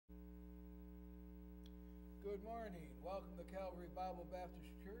Good morning. Welcome to Calvary Bible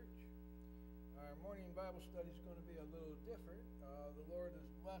Baptist Church. Our morning Bible study is going to be a little different. The Lord has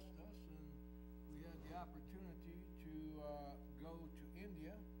blessed us, and we had the opportunity to go to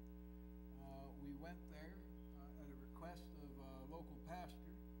India. We went there at a request of a local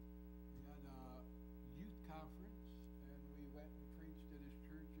pastor. We had a youth conference, and we went and preached at his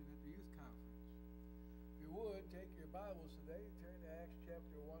church and at the youth conference. If you would, take your Bibles today, turn to Acts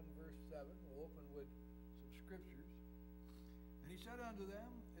chapter 1, verse 7. We'll open with scriptures. And he said unto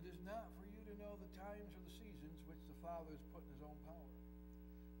them, It is not for you to know the times or the seasons which the Father has put in his own power.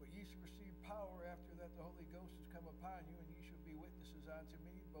 But ye shall receive power after that the Holy Ghost has come upon you, and ye shall be witnesses unto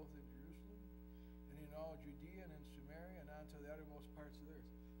me, both in Jerusalem and in all Judea and in Samaria and unto the uttermost parts of the earth.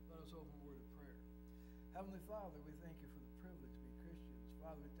 Let us open a word of prayer. Heavenly Father, we thank you for the privilege to be Christians.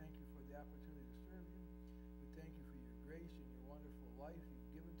 Father, we thank you for the opportunity to serve you. We thank you for your grace and your wonderful life you've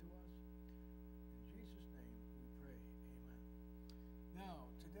given to us. In Jesus' name we pray. Amen. Now,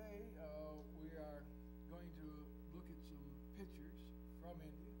 today we are going to look at some pictures from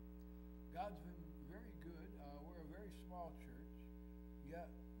India. God's been very good. We're a very small church,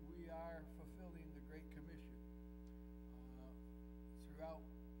 yet we are fulfilling the Great Commission. Throughout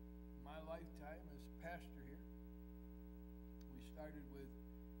my lifetime as pastor here, we started with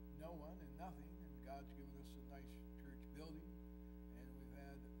no one and nothing, and God's given us a nice church building, and we've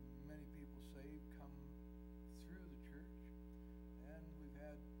had many people saved come through the church, and we've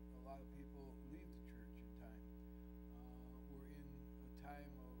had a lot of people leave the church in time. We're in a time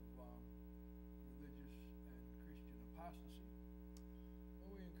of religious and Christian apostasy, but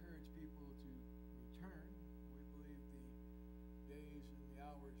we encourage people to return. We believe the days and the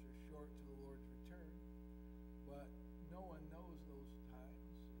hours are short to the Lord's return, but no one knows those times.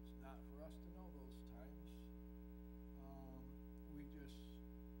 It's not for us to know those times. We just,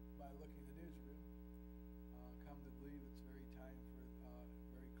 by looking at Israel, come to believe it's very time for,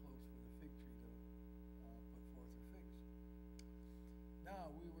 very close for the fig tree to put forth her figs.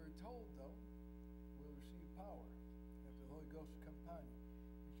 Now, we were told, though, we'll receive power after the Holy Ghost will come upon you.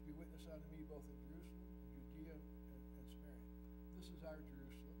 You should be witness unto me both in Jerusalem and Judea and Samaria. This is our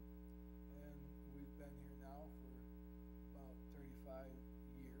Jerusalem, and we've been here now for about 35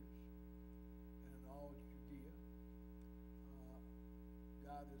 years, and in all Judea.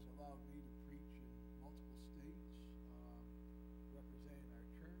 God has allowed me to preach in multiple states, representing our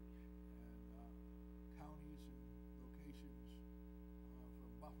church, and counties and locations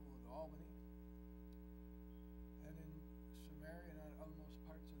from Buffalo to Albany, and in Samaria and on uttermost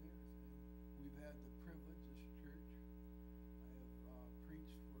parts of the earth. And we've had the privilege as a church. I have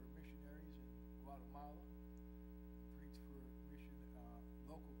preached for missionaries in Guatemala, preached for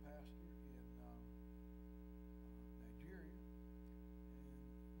local pastor in Nigeria, and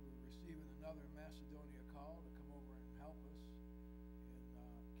we're receiving another Macedonia call to come over and help us in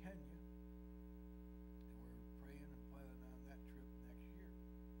Kenya, and we're praying and planning on that trip next year.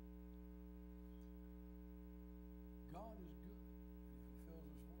 God is good, and he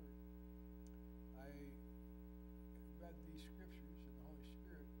fulfills his word. I read these scriptures, and the Holy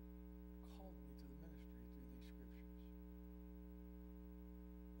Spirit called me to the ministry through these scriptures.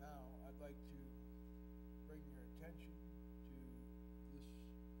 Now, I'd like to bring your attention to this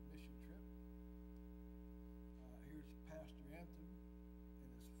mission trip. Here's Pastor Anthony and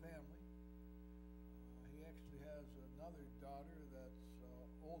his family. He actually has another daughter that's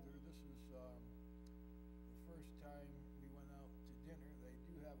older. This is the first time we went out to dinner. They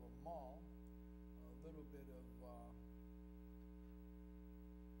do have a mall, a little bit of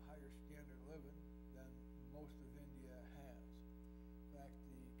higher standard living than most of India has. In fact,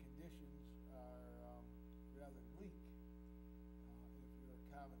 the conditions are rather bleak. If you're a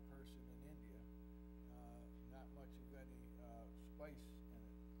common person in India, not much of any spice in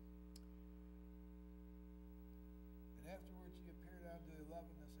it. And afterwards he appeared unto the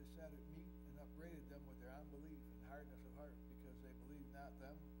 11 as they sat at meat, and upbraided them with their unbelief and hardness of heart, because they believed not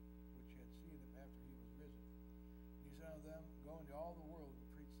them which had seen him after he was risen. And he said unto them, Go into all the world and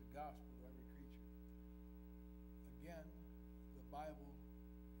preach the gospel to every creature. Again, the Bible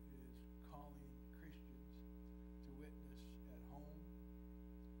is calling Christians to witness at home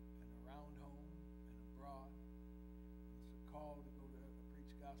and around home and abroad. It's a call to go to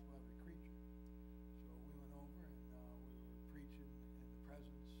preach gospel to every creature. So we went over and we were preaching in the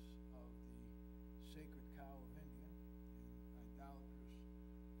presence of the sacred cow of India, an idolatrous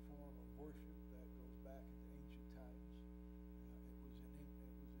form of worship that goes back into ancient times. It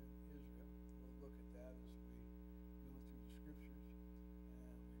was in Israel. We'll look at that as we go through the scriptures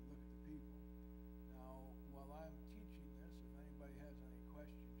and we look at the people. Now, while I'm teaching this, if anybody has any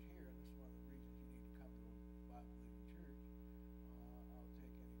questions here, and this is one of the reasons you need to come to a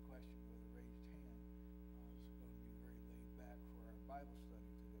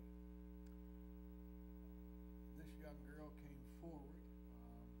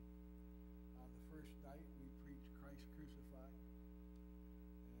Christ crucified,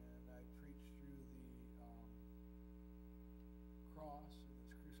 and I preached through the cross and its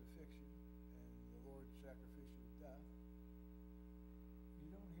crucifixion and the Lord's sacrificial death.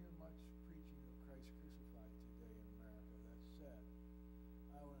 You don't hear much preaching of Christ crucified today in America. That's sad.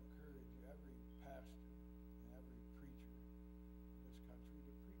 I would encourage every pastor and every preacher in this country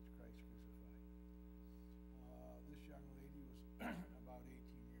to preach Christ crucified. This young lady was about 18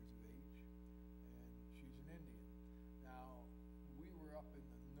 years of age, and she's an Indian. Now, we were up in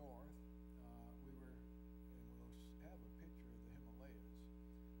the north. And we'll have a picture of the Himalayas.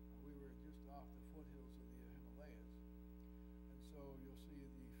 We were just off the foothills of the Himalayas. And so you'll see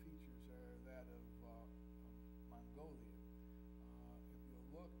the features are that of Mongolian. If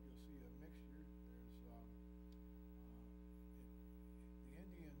you'll look, you'll see a mixture.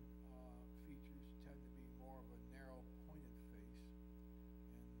 There's the Indian features tend to be more of a narrow, pointed face,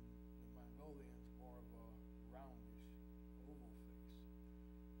 and the Mongolians more of a roundish, oval face.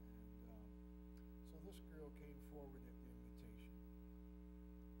 And so this girl came forward at the invitation.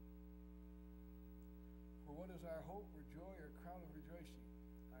 For what is our hope, or joy, or crown of rejoicing?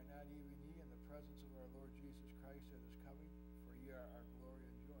 Are not even ye in the presence of our Lord Jesus Christ that is coming? For ye are our glory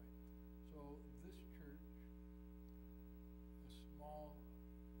and joy. So this church, a small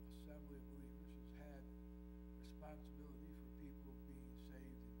assembly of believers, has had responsibility for people being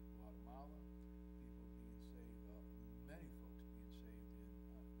saved in Guatemala, people being saved, many folks being saved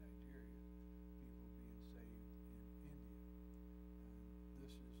in Nigeria, people being saved in India. And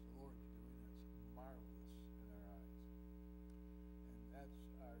this is the Lord's doing. It's marvelous in our eyes. And that's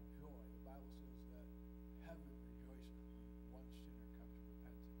our joy. The Bible says that heaven rejoices when one sinner comes to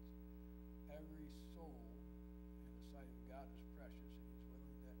repentance. Every soul in the sight of God is precious, and he's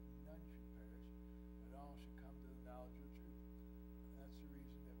willing that none should perish, but all should come to the knowledge of the truth. That's the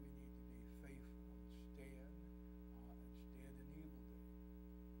reason that we need to be faithful and stand in the evil day.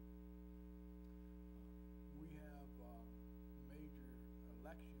 We have major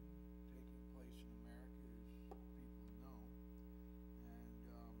election taking place in America, as people know, and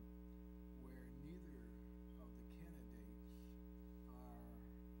where neither of the candidates are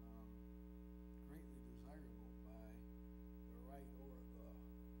greatly desirable by the right or the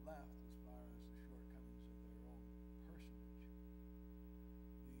left as far as the shortcomings of their own personage.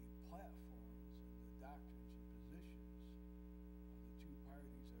 The platforms and the doctrines and positions of the two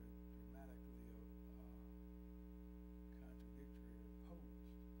parties are dramatically contradictory or opposed.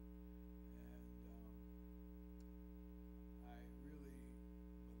 And I really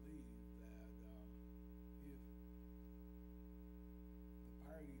believe that if the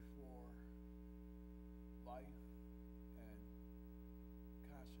party for life and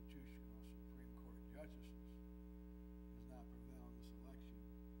constitutional Supreme Court judges does not prevail in this election,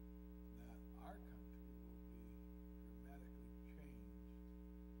 that our country will be dramatically changed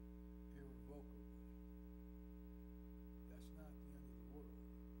irrevocably. That's not the end of the world,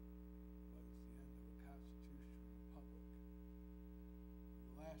 but it's the end of a constitutional republic.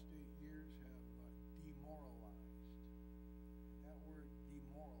 The last 8 years have demoralized. And that word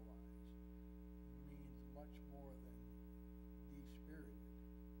demoralized means much more than de-spirited.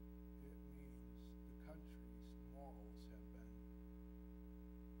 It means the country's morals have been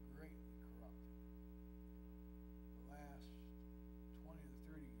greatly corrupted. The last 20 to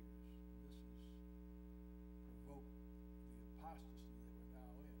 30 years, this has provoked the apostasy that we're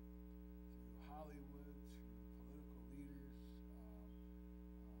now in. Through Hollywood, through political leaders,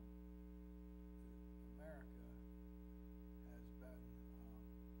 America has been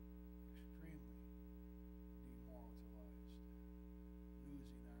extremely demoralized,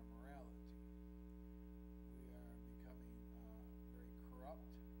 losing our morality. We are becoming very corrupt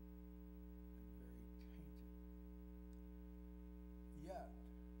and very tainted. Yet,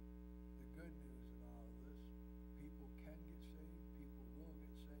 the good news in all of this, people can get saved, people will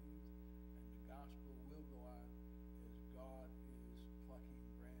get saved, and the gospel will go on as God is plucking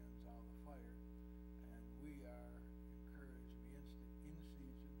brands out of the fire, and we are encouraged to be instant in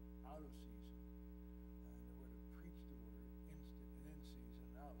season, out of season, and that we're to preach the word instant and in season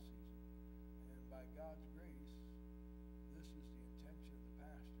and out of season. And by God's grace, this is the intention of the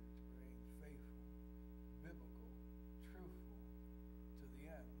pastor, to remain faithful, biblical, truthful to the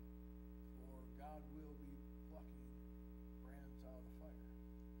end, for God will be plucking brands out of the fire.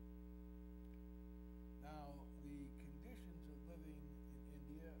 Now, the conditions of living in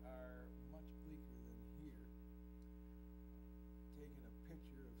India are much bleaker than here. Taking a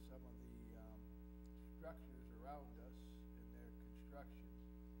picture of some of the structures around us and their constructions,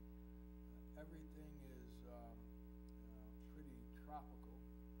 everything is pretty tropical,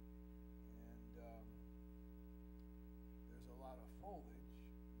 and there's a lot of foliage,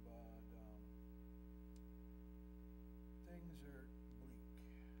 but things are bleak,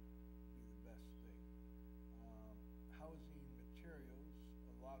 be the best thing. Housing materials,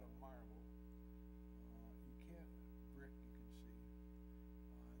 a lot of marble. You can't brick, you can see.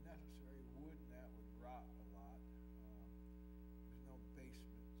 Necessary wood, and that would rot a lot. There's no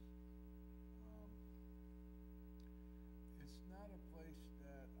basements. It's not a place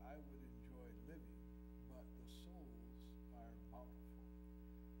that I would enjoy living, but the souls are bountiful,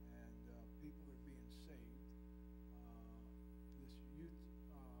 and people are being saved. This youth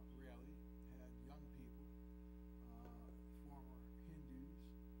rally had young people, former Hindus,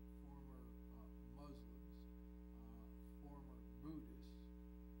 former Muslims, former Buddhists,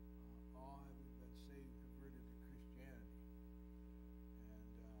 all having been saved, converted to Christianity. And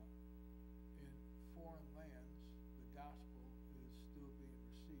in foreign lands, the gospel is still being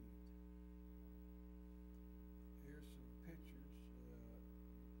received. Here's some pictures, the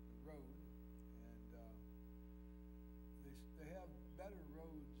road, and they have better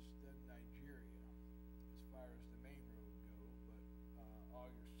roads than Nigeria as far as the main road go, but all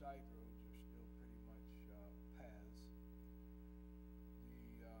your side roads are still pretty much paths.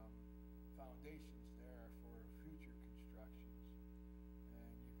 The foundations there are for future constructions,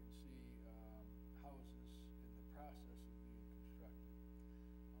 and you can see houses in the process of being constructed.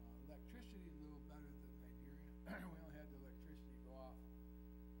 Electricity is a little better than Nigeria. We only had the electricity go off,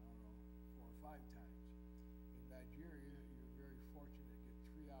 I don't know, 4 or 5 times. In Nigeria, you're very fortunate to get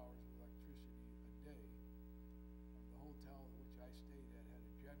 3 hours of electricity a day. The hotel which I stayed at had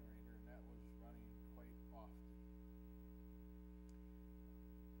a generator, and that was running quite often.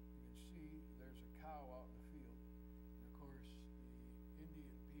 You can see there's a cow out in the field, and of course the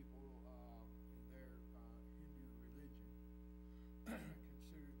Indian people in their Hindu religion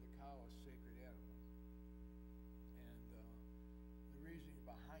considered the cow a sacred animal, and the reasoning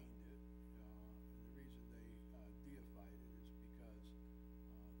behind it, and the reason they deified it is because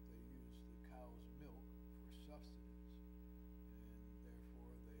they used the cow's milk for sustenance, and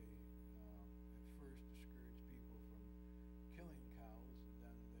therefore they at first discouraged people from killing cows, and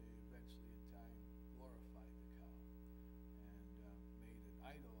then they eventually in time glorified the cow and made an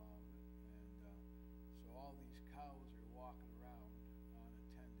idol out of it. And so all these cows are walking around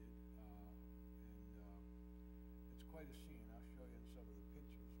unattended, and it's quite a scene. I'll show you in some of the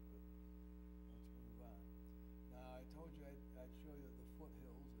pictures, but let's move on. Now, I told you I'd show you the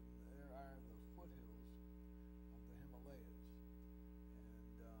foothills, and there are the foothills of the Himalayas.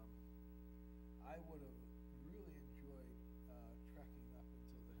 And I would have really enjoyed trekking up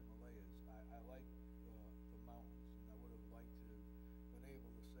into the Himalayas. I like the mountains, and I would have liked to have been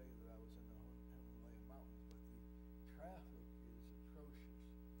able to say that I was in the Himalayan mountains, but the traffic is atrocious,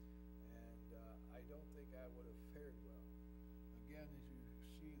 and I don't think I would have fared well. Again, as you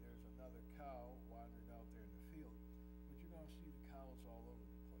see, there's another cow wandering out there in the field, but you're going to see the cows all over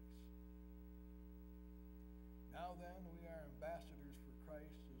the place. Now then, we are ambassadors for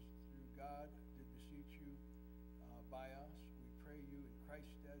Christ, as through God did beseech you by us. We pray you in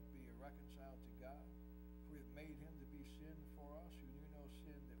Christ's stead be reconciled to God. For we have made him to be sin for us, who knew no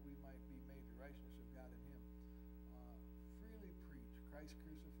sin, that we might be made the righteousness of God in him. Freely preached, Christ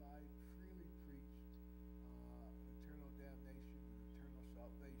crucified, freely preached, eternal damnation and eternal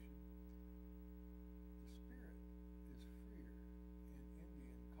salvation. The Spirit is freer in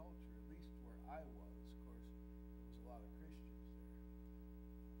Indian culture, at least where I was. Of course, there was a lot of Christians there.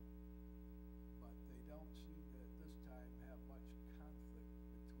 But they don't seem to, at this time, have much conflict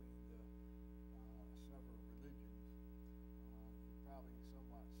between the several religions. They're probably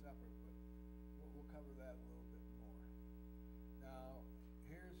somewhat separate, but we'll cover that a little bit more. Now,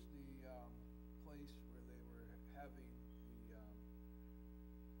 here's the place where they were having the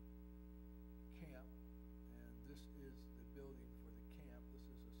camp, and this is the building for the camp. This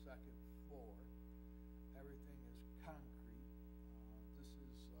is the second floor. Everything is concrete. This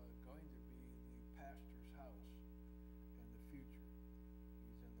is going to be the pastor's house in the future.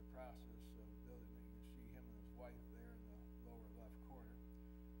 He's in the process of building it. You can see him and his wife there in the lower left corner.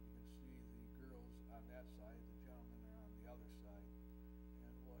 You can see the girls on that side. The gentlemen are on the other side.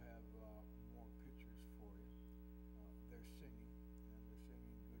 And we'll have more pictures for you. They're singing, and they're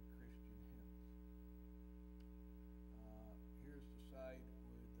singing good Christian hymns. Here's the side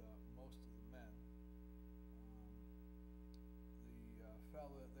with most of the men. The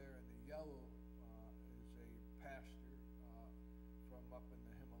fella there in the yellow is a pastor from up in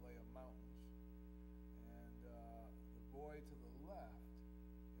the Himalaya mountains. And the boy to the left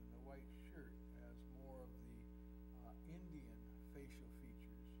in the white shirt has more of the Indian facial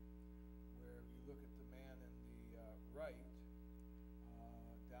features, where if you look at the man in the right,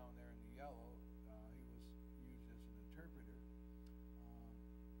 down there in the yellow, he was used as an interpreter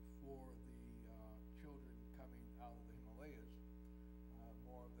for the children coming out of the Himalayas,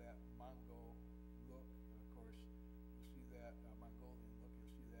 more of that Mongol look. Of course, you'll see that Mongolian look.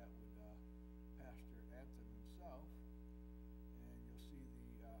 You'll see that with Pastor Anton himself, and you'll see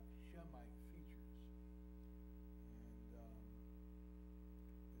the Shemite features. And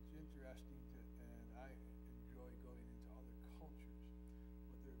it's interesting to, and I enjoy going into other cultures,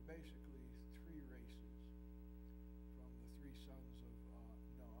 but there are basically three races from the three sons of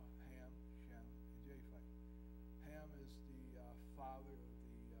Noah: Ham, Shem, and Japheth. Ham is the father of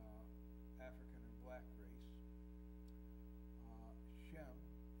the African or black race. Shem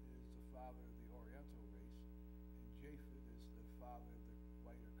is the father of the Oriental race, and Japheth is the father of the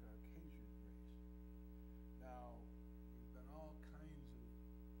white or Caucasian race. Now, there's been all kinds of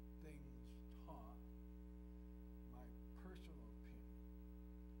things taught. My personal opinion,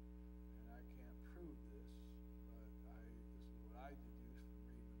 and I can't prove this, but this is what I deduce from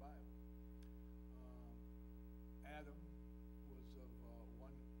reading the Bible. Adam was of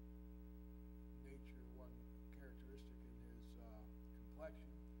one nature, one characteristic in his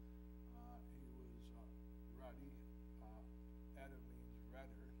complexion. He was ruddy. Adam means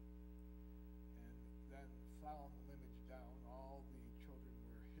redder. And then following the lineage down, all the children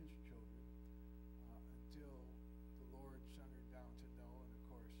were his children until the Lord centered down to Noah, and of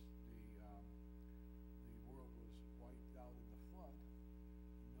course the world was wiped out in the flood.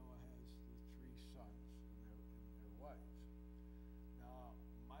 Noah has the three sons and their wives. Now,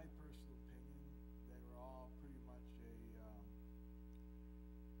 my personal opinion, they were all pretty much a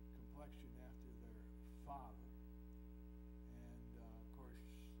complexion after their father. And of course,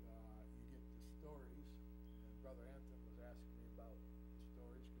 you get the stories. And Brother Anthony was asking me about the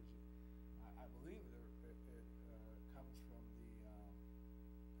stories because I believe it comes from the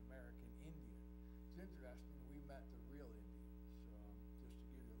American Indian. It's interesting. We met the real Indians. Just to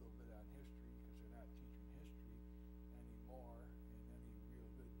give you a little bit on history, because they're not teaching history anymore in any real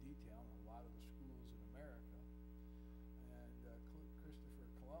good detail in a lot of the schools in America. And Christopher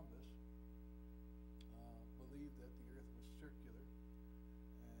Columbus believed that the earth was circular,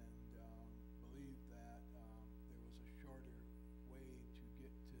 and believed that there was a shorter way to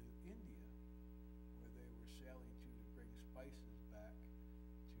get to India, where they were sailing to bring spices back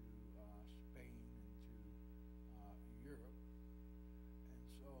to Spain and to Europe. And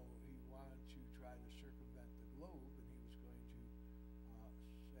so he wanted to try to circumvent the globe, and he was going to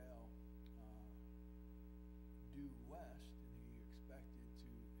sail due west, and he expected to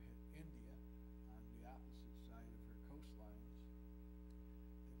hit India on the opposite side of her coastlines.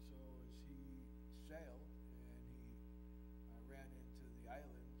 And so as he sailed, and he ran into the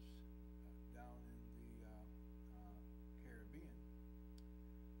islands down in the Caribbean,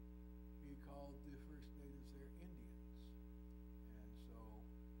 he called the first natives there Indians. And so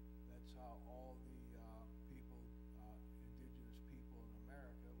that's how all the people, indigenous people in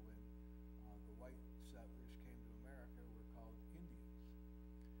America, when the white settlers came to America, were called Indians.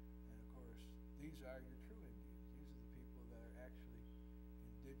 And of course, these are your true Indians. These are the people that are actually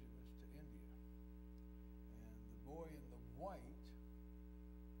indigenous to India. And the boy in the white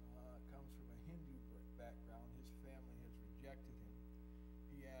comes from a Hindu background. His family has rejected him.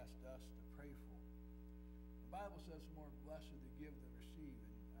 He asked us to pray for him. The Bible says more blessed to give than receive,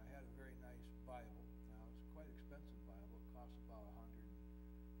 and I had a very nice Bible. Now, it's a quite expensive Bible. It costs about $120.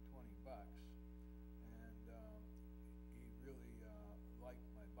 And he really liked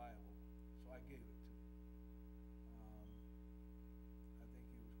my Bible, so I gave it to him. I think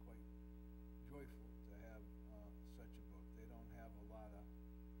he was quite joyful to have such a book. They don't have a lot of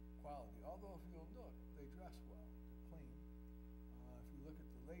quality, although if you'll look, they dress well, they're clean. If you look at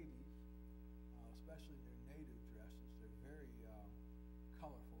the ladies, especially their native dresses, they're very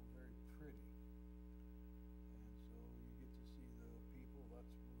colorful, very pretty. And so you get to see the people.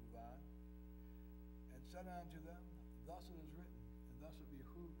 Let's move on. And said unto them, thus it is written, and thus it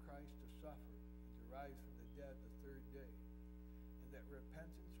behooved Christ to suffer, and to rise from the dead the third day, and that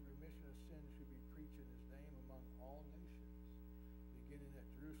repentance and remission of sins should be preached in his name among all nations, beginning at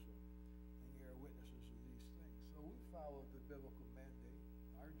Jerusalem. And ye are witnesses of these things. So we followed the biblical mandate.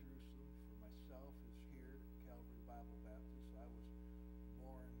 Our Jerusalem, for myself, is here at Calvary Bible Baptist. I was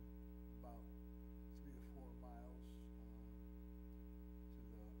born about 3 to 4 miles to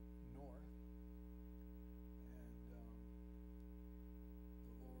the north. And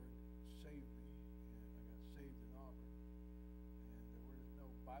the Lord saved me, and I got saved in Auburn. And there were no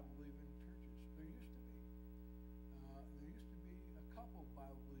Bible-believing churches. There used to be. There used to be a couple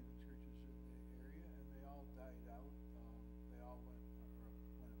Bible-believing churches in the area, and they all died out. They all went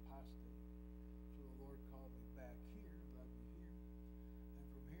apostate. So the Lord called me back here, led me here. And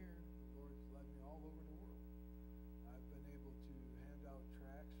from here, the Lord's led me all over the world. I've been able to hand out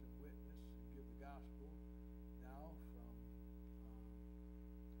tracts and witness and give the gospel now from,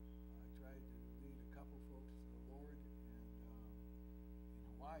 I tried to lead a couple folks to the Lord in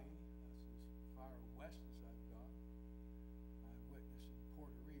Hawaii. That's as far west as I've gone. I've witnessed in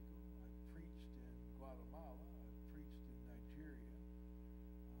Puerto Rico. I've preached in Guatemala. I've preached in Nigeria.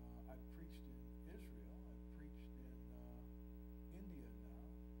 I've preached in Israel. I've preached in India now.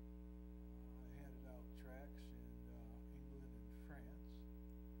 I handed out tracts in England and France.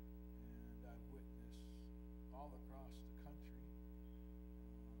 And I've witnessed all across the country.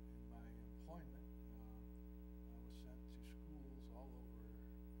 In my employment, I was sent to schools all over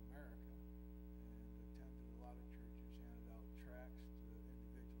America and attended a lot of churches, handed out tracts to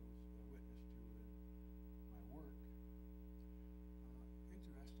individuals I witnessed to in my work.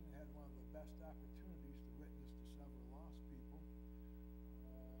 Interesting, I had one of the best opportunities to witness to several lost people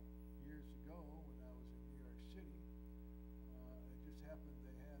years ago when I was in New York City. It just happened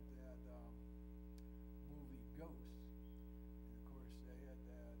they had that movie Ghost, and of course they had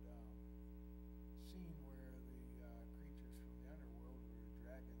that scene where the creatures from the underworld were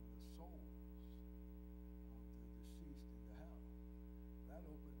dragging the souls of the deceased into hell. That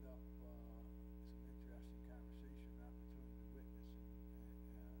opened up some interesting conversation, opportunity to witness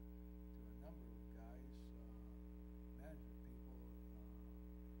to a number of guys, management people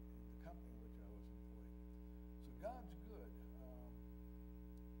in the company in which I was employed. So God's good, and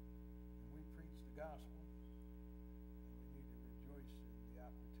we preach the gospel, and we need to rejoice in the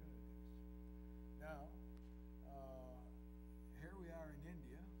opportunities. Now, here we are in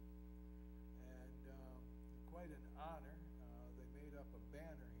India, and quite an honor. They made up a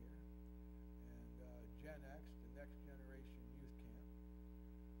banner here, and Gen X, the Next Generation Youth Camp,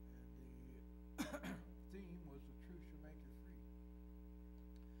 and the theme was "The Truth Shall Make You Free."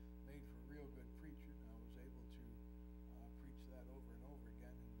 Made for a real good preacher, and I was able to preach that over and over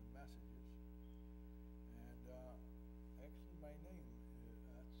again in the messages. And actually, my name,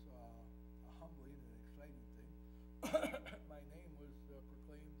 that's a humbling and exciting thing. My name was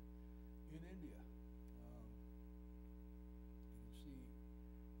proclaimed in India. You can see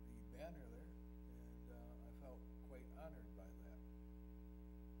the banner there, and I felt quite honored by that.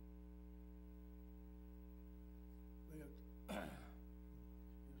 They have,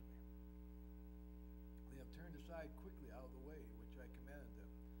 excuse me. They have turned aside quickly out of the way, which I commanded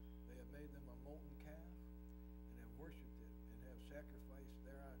them. They have made them a molten calf, and have worshipped it, and have sacrificed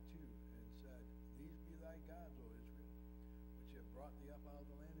thereunto, and said, "These be thy gods, O Israel, which have brought thee up out of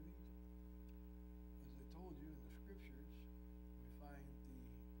the land of Egypt." As I told you in the scriptures, we find the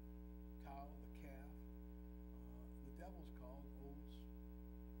cow, the calf, the devil's called Old Hoof,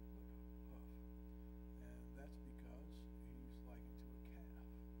 and that's because he's likened to a calf.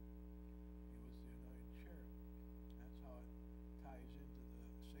 He was the anointed cherub. That's how it ties into the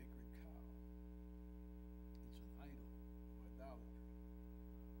sacred cow. It's an idol of idolatry.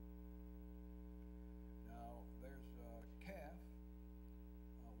 Now, there's a calf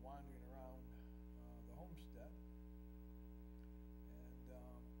wandering around the homestead, and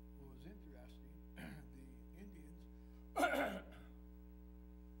what was interesting, the Indians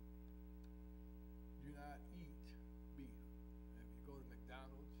do not eat beef. If you go to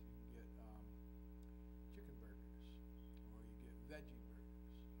McDonald's, you can get chicken burgers, or you get veggie burgers.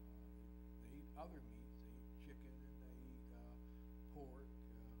 They eat other meats. They eat chicken, and they eat pork.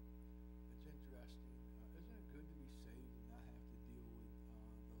 It's interesting. Isn't it good to be saved and not have to deal with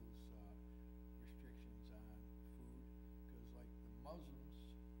those restrictions on food? Because like the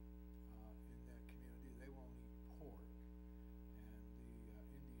Muslims in that community, they won't eat pork, and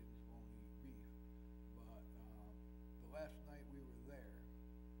the Indians won't eat beef. But the last night we were there,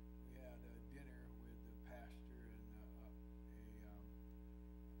 we had a dinner with the pastor and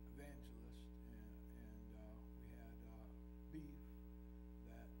evangelist, and we had beef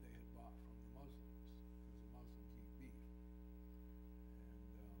that they had bought from the Muslims, because the Muslims eat beef.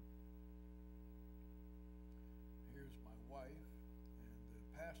 And here's my wife and the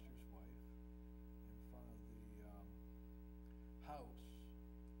pastor's wife in front of the house,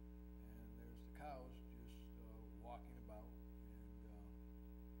 and there's the cows just walking about, and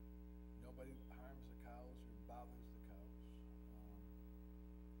nobody harms the cows or bothers the cows.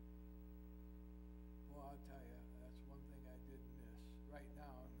 Well, I'll tell you, that's one thing I did miss. Right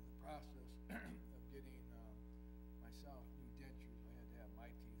now, I'm in the process of getting myself new dentures. I had to have my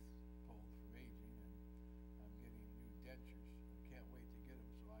teeth pulled from aging, and I'm getting new dentures. I can't wait to get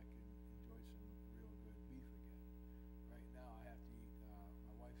them so I can enjoy some real good beef again.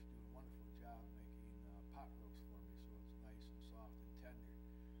 pot roast for me, so it's nice and soft and tender.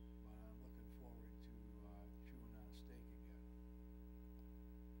 But I'm looking forward to chewing on a steak again.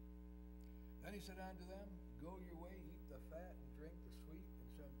 Then he said unto them, Go your way, eat the fat, and drink the sweet, and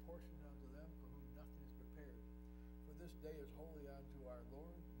send portions unto them for whom nothing is prepared. For this day is holy unto our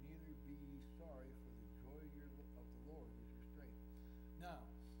Lord, neither be ye sorry, for the joy of the Lord is your strength. Now,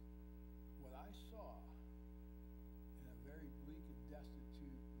 what I saw in a very bleak and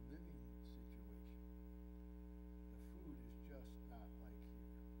destitute living situation, the food is just not like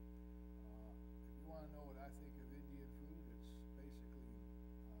here. If you want to know what I think of Indian food, it's basically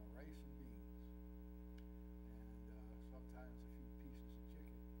rice and beans, and sometimes a few pieces of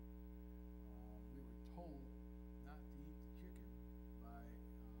chicken. We were told not to eat the chicken by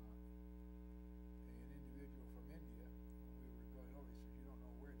an individual from India when we were going over. He says, you don't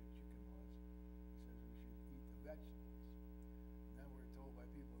know where the chicken was. He says we should eat the vegetables. And then we're told by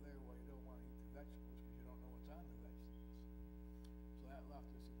people there, well, you don't want to eat the vegetables because you don't know what's on the vegetables. So that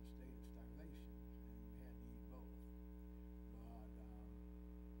left us in a state of starvation, and we had to eat both. But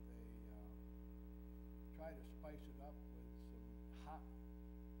they try to spice it up with some hotness,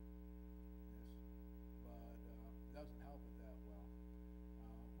 but it doesn't help it that well.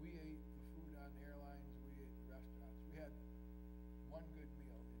 We ate the food on the airlines, we ate the restaurants. We had one good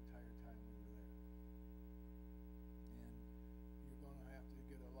meal the entire time we were there. And you're going to have to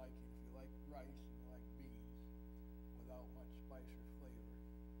get a liking. If you like rice and you like beans without much spice or flavor,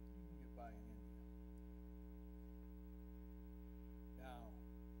 you can get by in India. Now,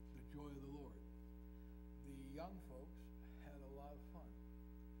 the joy of the Lord. The young folks had a lot of fun.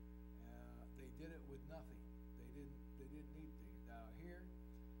 They did it with nothing. They didn't need things. Now here,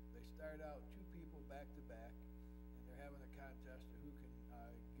 they start out two people back to back, and they're having a contest of who can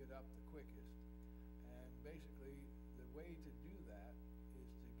get up the quickest. And basically, the way to do that is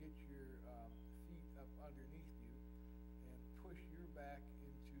to get your feet up underneath you and push your back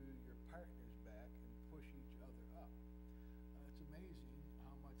into your partner's back and push each other up. It's amazing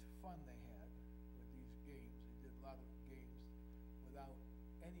how much fun they had with these games. They did a lot of games without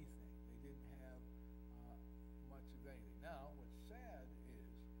anything. They didn't have much of anything. Now, what's sad is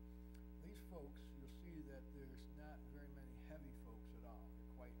these folks, you'll see that there's not very many heavy folks at all.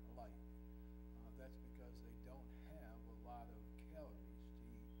 They're quite light. That's because they don't have a lot of calories to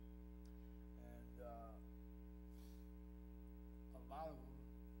eat. And a lot of them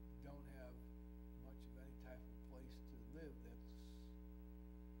don't have much of any type of place to live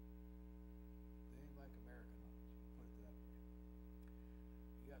they ain't like American homes, put it that way.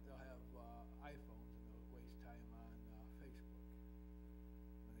 They'll have iPhones and they'll waste time on Facebook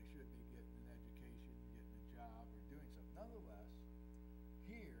when they should be getting an education, getting a job, or doing something. Nonetheless,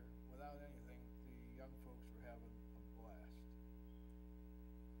 here, without anything, the young folks were having a blast.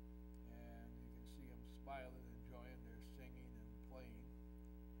 And you can see them smiling, enjoying, they're singing and playing,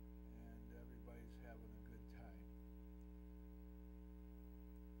 and everybody's having a good time.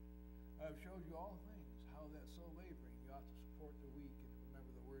 I've showed you all things, how that so laboring, you ought to support the weak and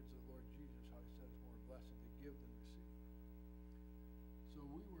remember the words of the Lord Jesus, how he said it's more blessed to give than receive. So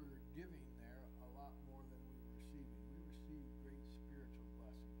we were giving there a lot more than we were receiving. We received great spiritual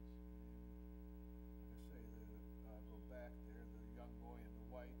blessings. And like I say, go back there, the young boy in the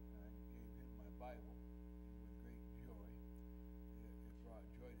white, I gave him my Bible with great joy. It brought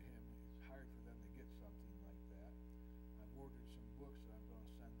joy to him. It's hard for them to get something like that. I've ordered some books that I'm going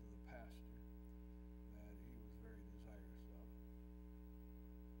to send to the pastor that he was very desirous of.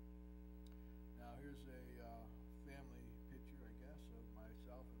 Now here's a family picture, I guess, of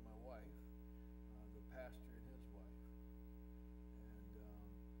myself and my wife, the pastor and his wife, and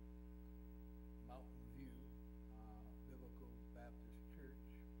Mountain View Biblical Baptist Church,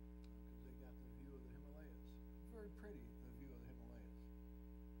 because they got the view of the Himalayas. Very pretty, the view of the Himalayas.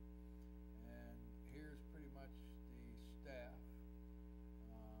 And here's pretty much the staff.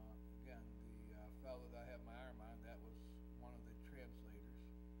 Again, the fellow that I have my arm on, that was one of the translators.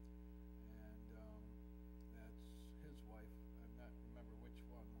 And that's his wife. I'm not remember which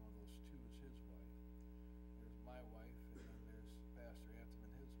one of those two is his wife. There's my wife, and then there's Pastor Anthem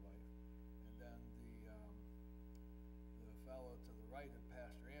and his wife. And then the fellow to the right of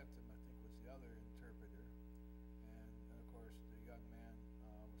Pastor Anthem, I think, was the other interpreter. And of course, the young man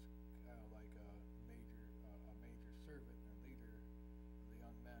was kind of like a major servant and leader of the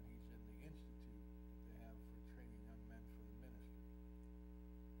young men. He's in the institute that they have for training young men for the ministry.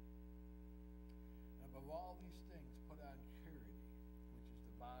 And above all these things, put on charity, which is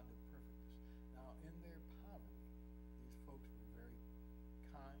the bond of perfectness. Now, in their poverty, these folks were very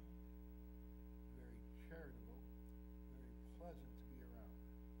kind, very charitable, very pleasant to be around.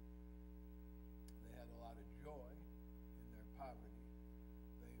 They had a lot of joy in their poverty.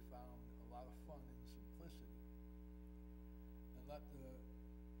 They found a lot of fun in simplicity. And let the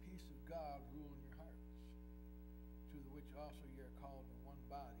peace of God rule in your hearts, to the which also ye are called in one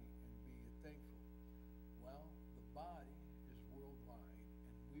body, and be ye thankful. Well, the body is worldwide,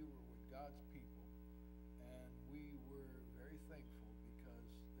 and we were with God's people, and we were very thankful because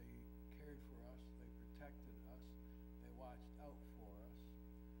they cared for us, they protected us, they watched out for us,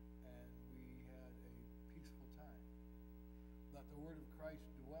 and we had a peaceful time. Let the word of Christ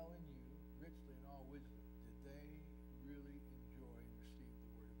dwell in you richly in all wisdom. Did they really enjoy and receive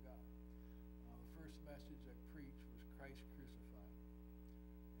the word of God? The first message I preached was Christ crucified,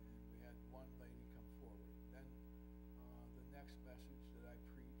 and we had one lady come forward. Then the next message that I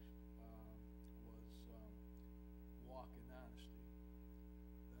preached was walk in honesty.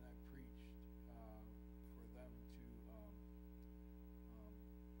 Then I preached for them to I'm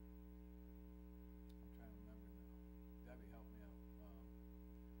trying to remember now. Debbie, help me out.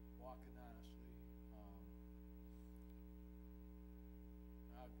 Walking honestly.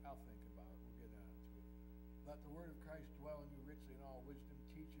 I'll think about it. We'll get on to it. Let the word of Christ dwell in you richly in all wisdom,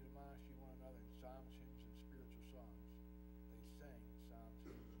 teach and admonish you one another in psalms, hymns, and spiritual songs. They sang psalms,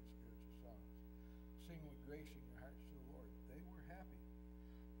 hymns, and spiritual songs. Sing with grace in your hearts to the Lord. They were happy.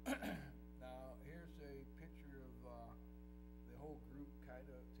 Now, here's a picture of the whole group kind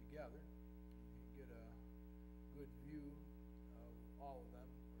of together. You can get a good view of all of them.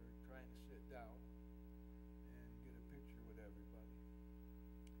 We're trying to sit down and get a picture with everybody.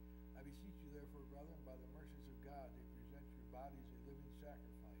 I beseech you, therefore, brethren, by the mercies of God, to present your bodies a living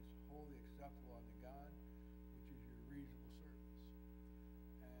sacrifice, wholly acceptable unto God, which is your reasonable service.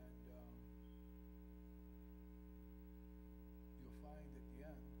 And you'll find at the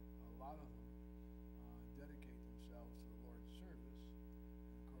end, a lot of them dedicate themselves to the Lord's service.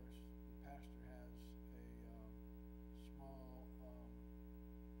 And of course, the pastor has a small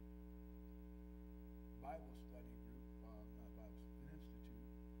Bible study group, not Bible, an institute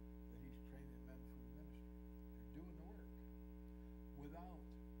that he's training men for the ministry. They're doing the work without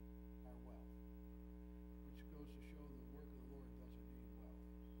our wealth, which goes to show the work of the Lord doesn't need wealth.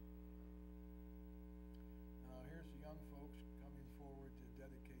 Now, here's the young folks coming forward to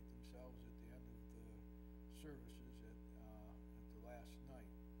dedicate themselves at the end of the services at the last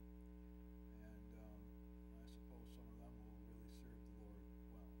night. And I suppose some of them will really serve the Lord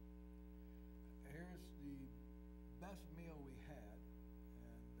well. Here's the best meal we had,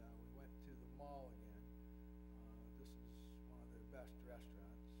 and we went to the mall again. This is one of their best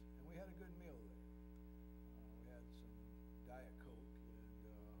restaurants, and we had a good meal there. We had some Diet Coke and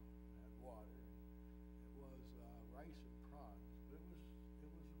had water. It was rice and prawns, but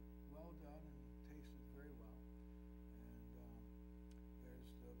it was well done and tasted very well. And there's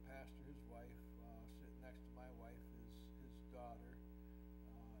the pastor, his wife, sitting next to my wife is his daughter,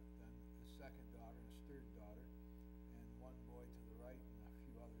 then his second daughter and his third daughter, and one boy to the right, and a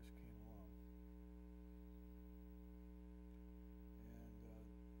few others came along. And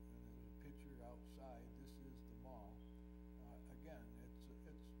there's a picture outside. This is the mall. Again,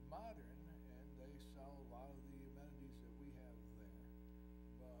 it's modern, and they sell a lot of the amenities that we have there,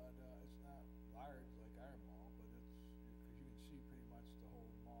 but it's not large like our mall, but it's because you can see pretty much the whole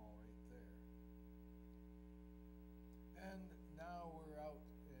mall right there. And now we're out,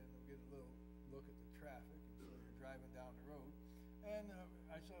 and we'll get a little look at the traffic, and so you're driving down the road. And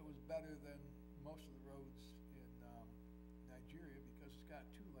I said it was better than most of the roads in Nigeria because it's got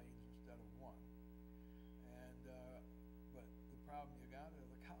 2 lanes instead of 1. And but the problem you got are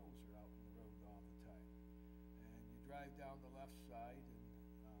the cows are out in the road all the time. And you drive down the left side,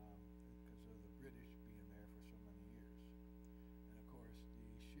 and because of the British being there for so many years. And of course,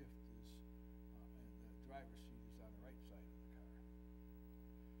 the shift is, and the driver's seat is on the right side of the car.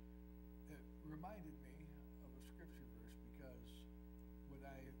 It reminded me of a scripture verse because what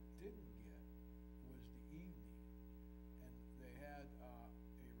I didn't get was the evening, and they had a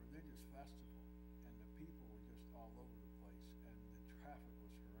religious festival, and the people were just all over the place, and the traffic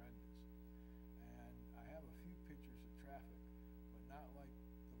was horrendous. And I have a few pictures of traffic, but not like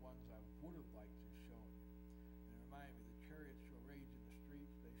the ones I would have liked to show you. And it reminded me, the chariots shall rage in the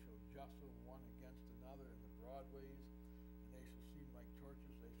streets, they shall jostle one against another in the broadways, and they shall seem like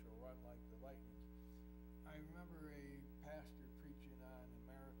torches, they shall run like the lightnings. I remember a pastor preaching on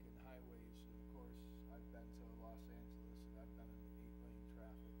American highways, and of course, I've been to Los Angeles, and I've been in the 8-lane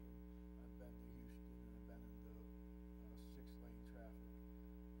traffic, and I've been to Houston, and I've been in the 6-lane traffic,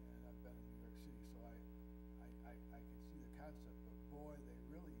 and I've been in New York City, so I can see the concept, but boy, they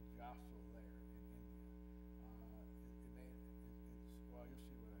really jostle there in India. Well, you'll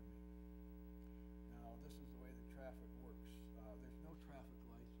see what I mean. Now, this is the traffic works. There's no traffic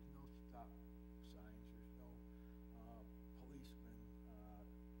lights, there's no stop signs, there's no policeman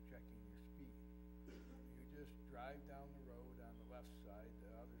checking your speed. You just drive down the road on the left side, the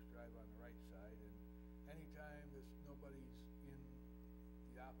others drive on the right side, and anytime nobody's in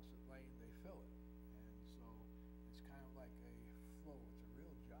the opposite lane, they fill it. And so it's kind of like a flow. It's a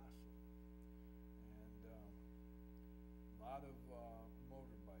real jostling. And a lot of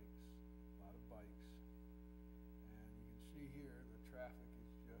motorbikes, a lot of bikes. And you can see here the traffic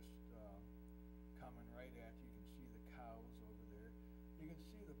is just coming right at you. You can see the cows over there. You can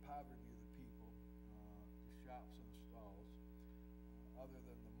see the poverty of the people, the shops and the stalls. Other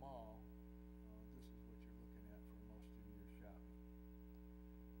than the mall, this is what you're looking at for most of your shopping.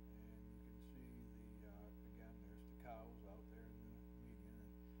 And you can see again, there's the cows out there in the median.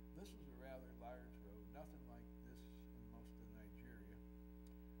 And this is a rather large road, nothing like this in most of Nigeria.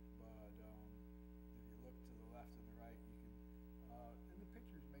 But if you look to the left and the right, you can, and the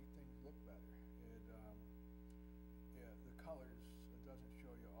pictures make things look better. The colors, it doesn't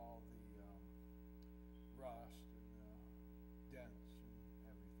show you all the rust and dents and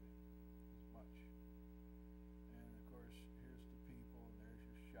everything as much. And of course, here's the people, and there's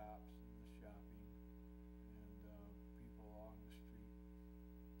your shops and the shopping, and people along the street.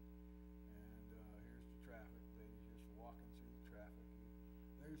 And here's the traffic, ladies just walking through the traffic.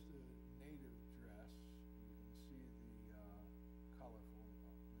 There's the native dress. You can see the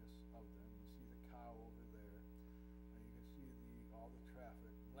colorfulness of them. You see the cow over there. You can see all the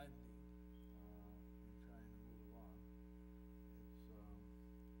traffic blending and trying to move along.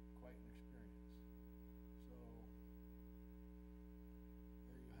 It's quite an experience. So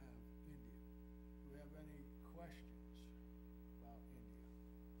there you have India. Do we have any questions about India?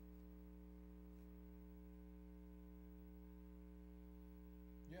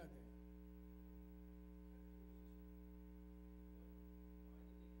 Yeah, Dan.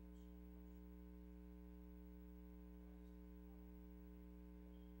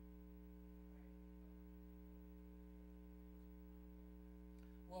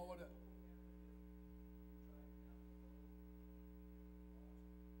 Well, what?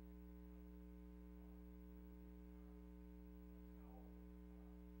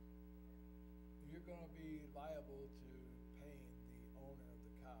 You're going to be liable to paying the owner of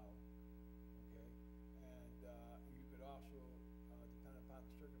the cow, okay? And you could also, depending upon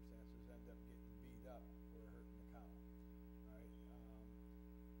the circumstances, end up getting beat up for hurting the cow, all right?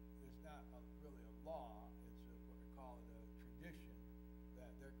 It's not really a law, it's what we call it a tradition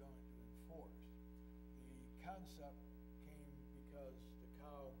that they're going to enforce. The concept came because the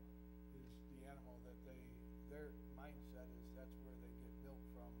cow is the animal that their mindset is that's where they get milk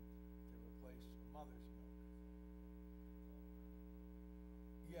from to replace mother's milk.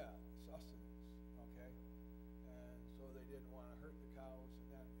 Yeah, sustenance, okay? And so they didn't want to hurt the cows, and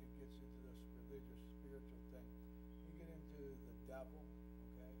then it gets into this religious, spiritual thing. You get into the devil,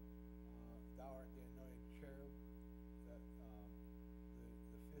 okay? Thou art the anointed cherub, that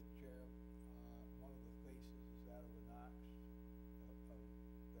the fifth cherub, one of the faces is that of an ox, of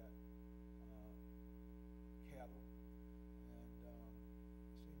that cattle. And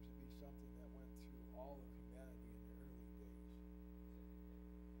it seems to be something that went through all of humanity in the early days.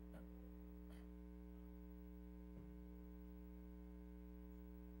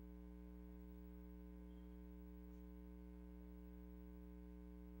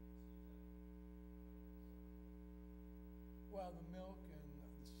 Well, the milk and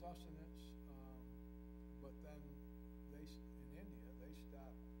the sustenance, but then in India, they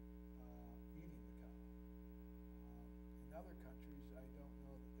stopped eating the cow. In other countries, I don't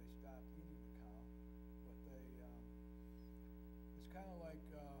know that they stopped eating the cow, but it's kind of like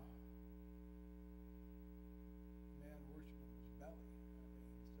man worshiping his belly. I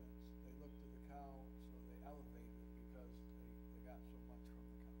mean, since they looked to the cow, so they elevated it because they got so much from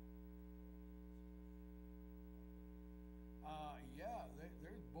the cow. Yeah,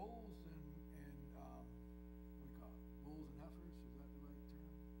 there's bulls and what do we call it? Bulls and heifers, is that the right term?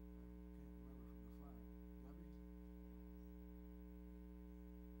 I can't remember from the farm. Debbie?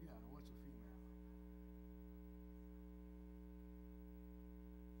 Yeah, what's a female?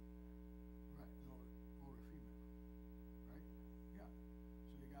 Right, an older female, right? Yeah,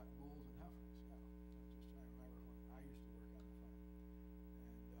 so you got bulls and heifers, yeah. I'm just trying to remember when I used to work on the farm.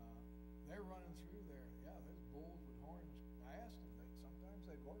 And they're running through there, yeah, there's bulls with horns. I asked them, sometimes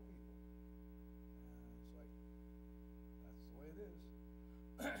they gore people. And it's like, that's the way it is.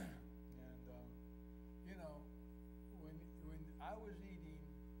 And, you know, when I was eating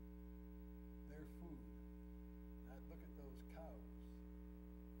their food, and I'd look at those cows,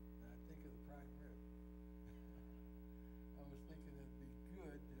 and I'd think of the prime rib.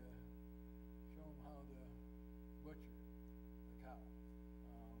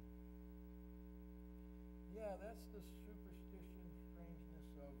 Yeah, that's the superstition,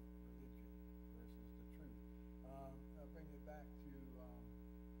 strangeness of religion versus the truth. I'll bring it back to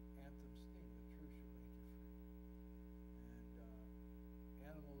Anthem's theme, the truth shall make you free. And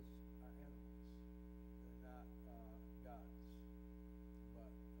animals are animals. They're not gods.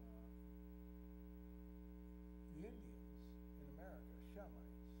 But the Indians in America,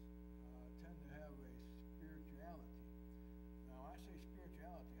 Shemites, tend to have a spirituality. Now, I say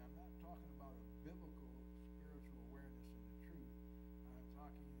spirituality, I'm not talking about a biblical spiritual awareness in the truth. I'm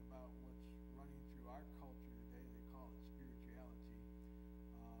talking about what's running through our culture today. They call it spirituality,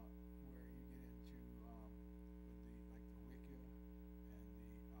 where you get into like the Wicca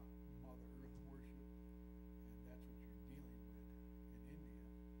and the Mother Earth worship, and that's what you're dealing with in India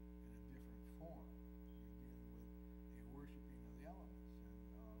in a different form. You're dealing with the worshiping of the elements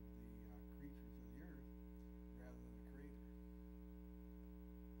and of the creatures of the earth rather than the Creator.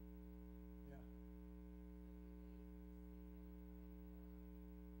 Yeah.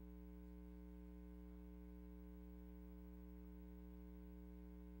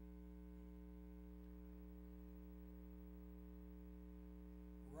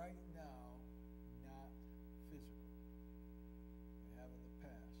 Right now, not physical. They have in the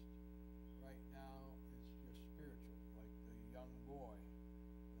past. Right now, it's just spiritual, like the young boy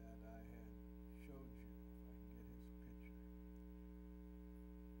that I had showed you. If I can get his picture.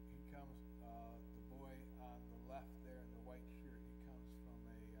 He comes, the boy on the left there in the white shirt, he comes from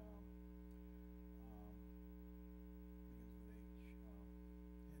a, begins with H,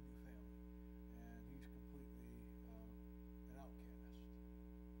 Hindu family. And he's completely an outcast.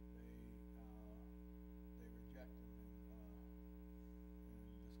 They reject him and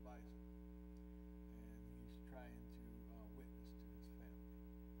despise him. And he's trying to witness to his family.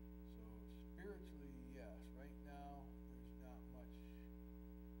 So spiritually, yes. Right now, there's not much.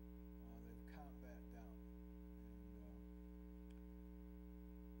 They've calmed that down, and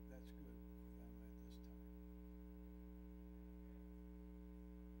that's good for them at this time.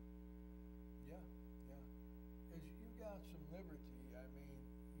 Yeah, yeah. As you got some liberty, I mean,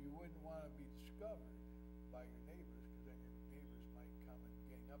 you wouldn't want to be discovered by your neighbors, because then your neighbors might come and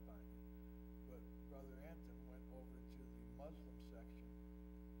gang up on you. But Brother Anthem went over to the Muslim section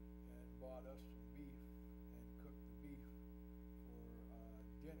and bought us some beef and cooked the beef for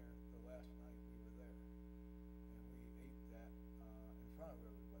dinner the last night we were there. And we ate that in front of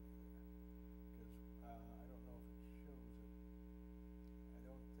everybody there. Because I don't know if it shows it. I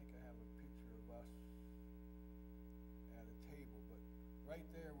don't think I have a picture of us at a table, but right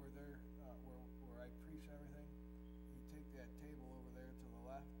there where where I preach and everything, you take that table over there to the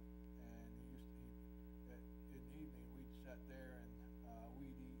left, and in the evening we'd sit there and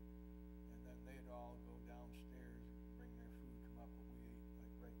we'd eat, and then they'd all go downstairs, bring their food, come up, but we ate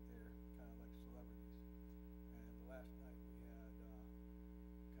like right there, kind of like celebrities. And the last night we had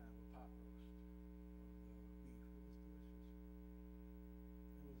kind of a pot roast of the beef. It was delicious.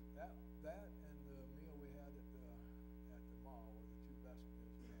 It was that and the meal we had at the mall were the two best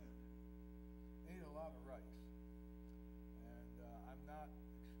meals we had. Ate a lot of rice, and I'm not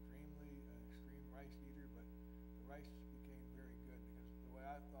an extreme rice eater, but the rice became very good because the way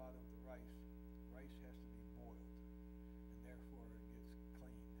I thought of the rice has to be boiled, and therefore it gets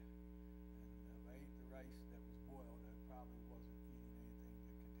cleaned. And if I ate the rice that was boiled, I probably wasn't eating anything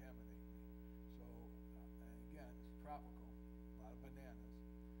to contaminate me. So, and again, it's tropical, a lot of bananas.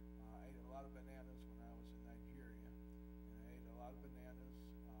 I ate a lot of bananas when I was in Nigeria, and I ate a lot of bananas.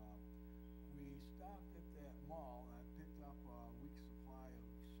 We stopped at that mall, and I picked up a week's supply of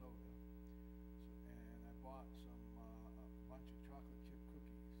soda, and I bought a bunch of chocolate chip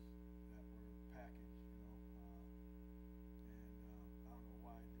cookies that were packaged, and I don't know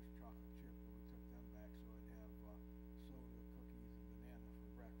why just chocolate chip, but we took them back so I'd have soda, cookies, and banana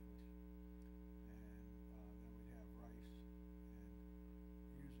for breakfast, and then we'd have rice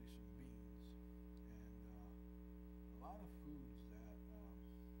and usually some beans, and a lot of foods that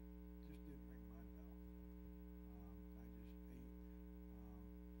just didn't ring my bell. I just ate,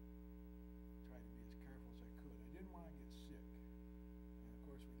 tried to be as careful as I could. I didn't want to get sick, and of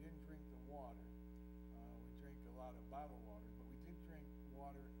course we didn't drink the water. We drank a lot of bottled water, but we did drink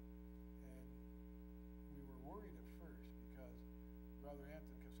water, and we were worried at first because Brother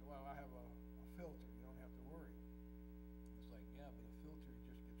Anthony said, well, I have a filter, you don't have to worry. It's like, yeah, but a filter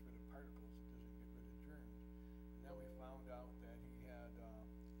just gets rid of particles, it doesn't get rid of germs. And then we found out that he had a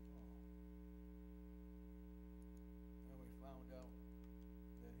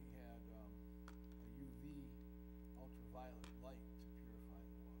UV ultraviolet light to purify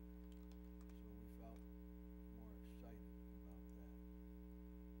the water. So we felt more excited about that.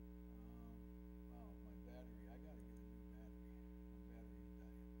 Wow, my battery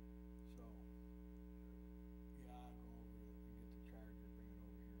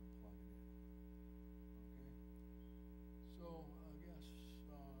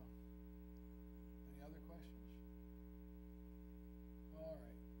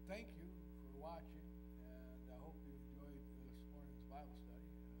Bible study.